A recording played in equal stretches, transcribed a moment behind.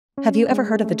Have you ever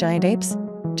heard of the giant apes?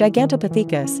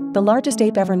 Gigantopithecus, the largest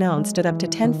ape ever known, stood up to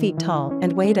 10 feet tall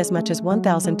and weighed as much as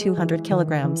 1,200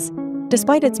 kilograms.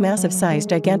 Despite its massive size,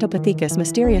 Gigantopithecus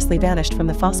mysteriously vanished from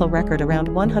the fossil record around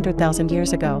 100,000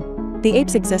 years ago. The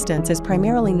ape's existence is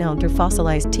primarily known through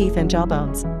fossilized teeth and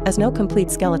jawbones, as no complete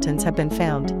skeletons have been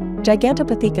found.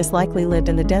 Gigantopithecus likely lived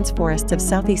in the dense forests of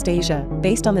Southeast Asia,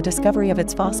 based on the discovery of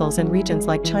its fossils in regions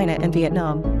like China and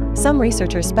Vietnam. Some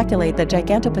researchers speculate that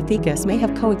Gigantopithecus may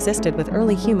have coexisted with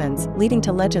early humans, leading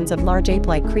to legends of large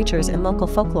ape-like creatures in local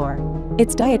folklore.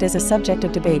 Its diet is a subject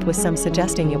of debate, with some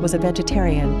suggesting it was a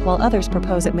vegetarian, while others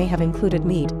propose it may have included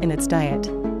meat in its diet.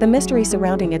 The mystery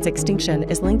surrounding its extinction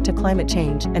is linked to climate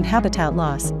change and habitat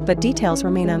loss, but details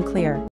remain unclear.